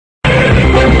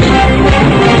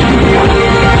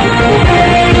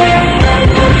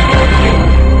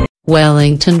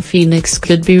Wellington Phoenix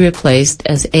could be replaced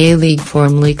as A-League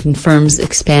formally confirms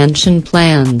expansion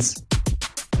plans.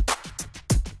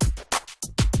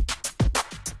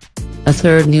 A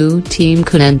third new team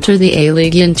could enter the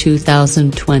A-League in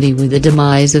 2020, with the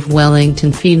demise of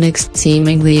Wellington Phoenix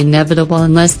seemingly inevitable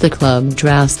unless the club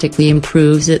drastically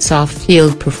improves its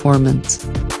off-field performance.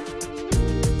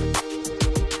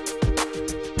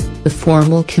 The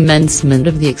formal commencement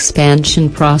of the expansion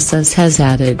process has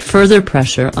added further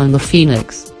pressure on the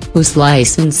Phoenix, whose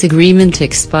license agreement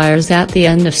expires at the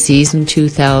end of season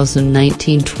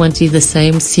 2019-20, the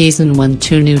same season when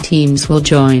 2 new teams will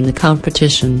join the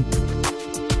competition.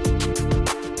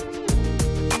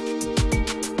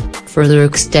 Further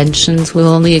extensions will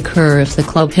only occur if the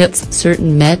club hits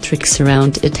certain metrics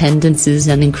around attendances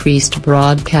and increased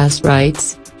broadcast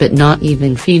rights, but not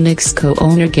even Phoenix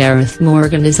co-owner Gareth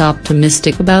Morgan is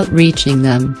optimistic about reaching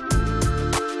them.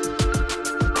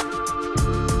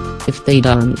 If they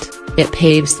don't, it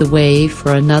paves the way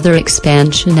for another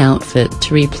expansion outfit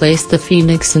to replace the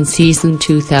Phoenix in season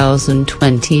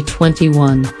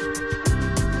 2020-21.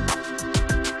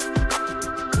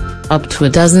 Up to a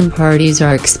dozen parties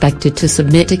are expected to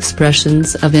submit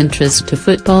expressions of interest to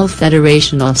Football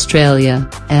Federation Australia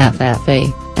 (FFA),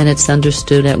 and it's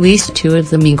understood at least 2 of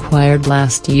them inquired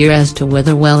last year as to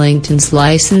whether Wellington's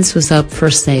licence was up for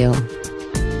sale.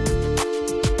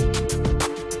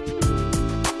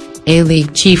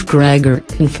 A-League chief Gregor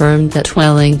confirmed that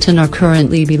Wellington are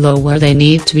currently below where they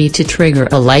need to be to trigger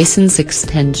a licence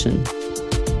extension.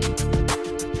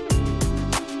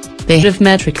 They have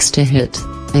metrics to hit,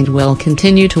 and will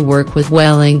continue to work with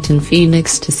Wellington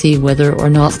Phoenix to see whether or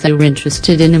not they're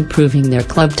interested in improving their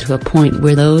club to a point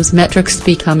where those metrics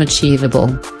become achievable,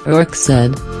 Rourke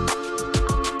said.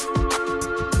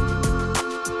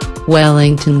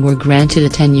 Wellington were granted a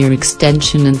 10-year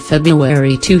extension in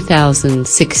February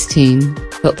 2016,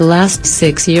 but the last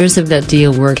 6 years of that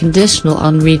deal were conditional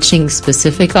on reaching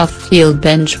specific off-field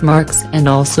benchmarks and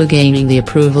also gaining the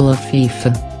approval of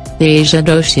FIFA, the Asia and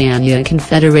Oceania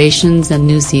Confederations and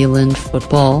New Zealand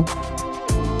Football.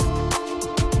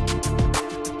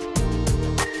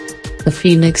 The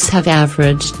Phoenix have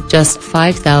averaged just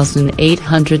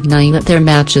 5,809 at their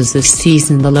matches this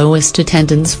season, the lowest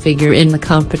attendance figure in the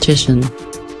competition.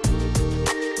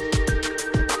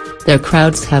 Their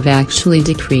crowds have actually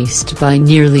decreased by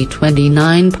nearly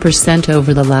 29%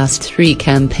 over the last 3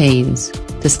 campaigns,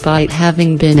 despite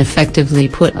having been effectively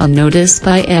put on notice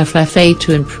by FFA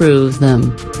to improve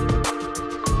them.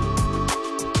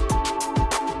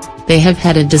 They have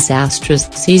had a disastrous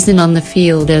season on the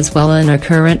field as well and are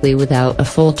currently without a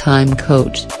full-time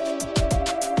coach.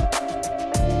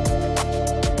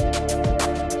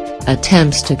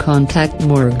 Attempts to contact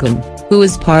Morgan, who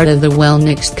was part of the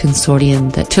Wellington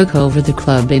consortium that took over the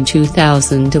club in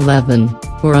 2011,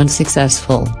 were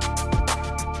unsuccessful.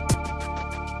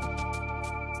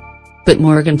 But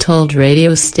Morgan told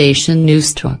radio station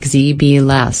Newstalk ZB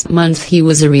last month he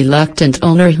was a reluctant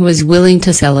owner who was willing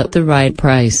to sell at the right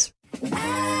price.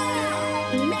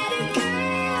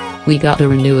 "We got a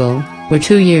renewal, we're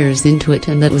 2 years into it,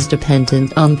 and that was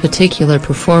dependent on particular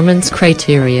performance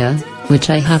criteria, which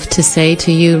I have to say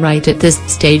to you right at this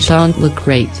stage don't look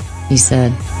great," he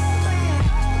said.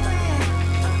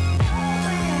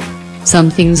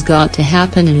 "Something's got to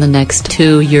happen in the next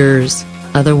 2 years,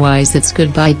 otherwise it's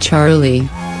goodbye Charlie."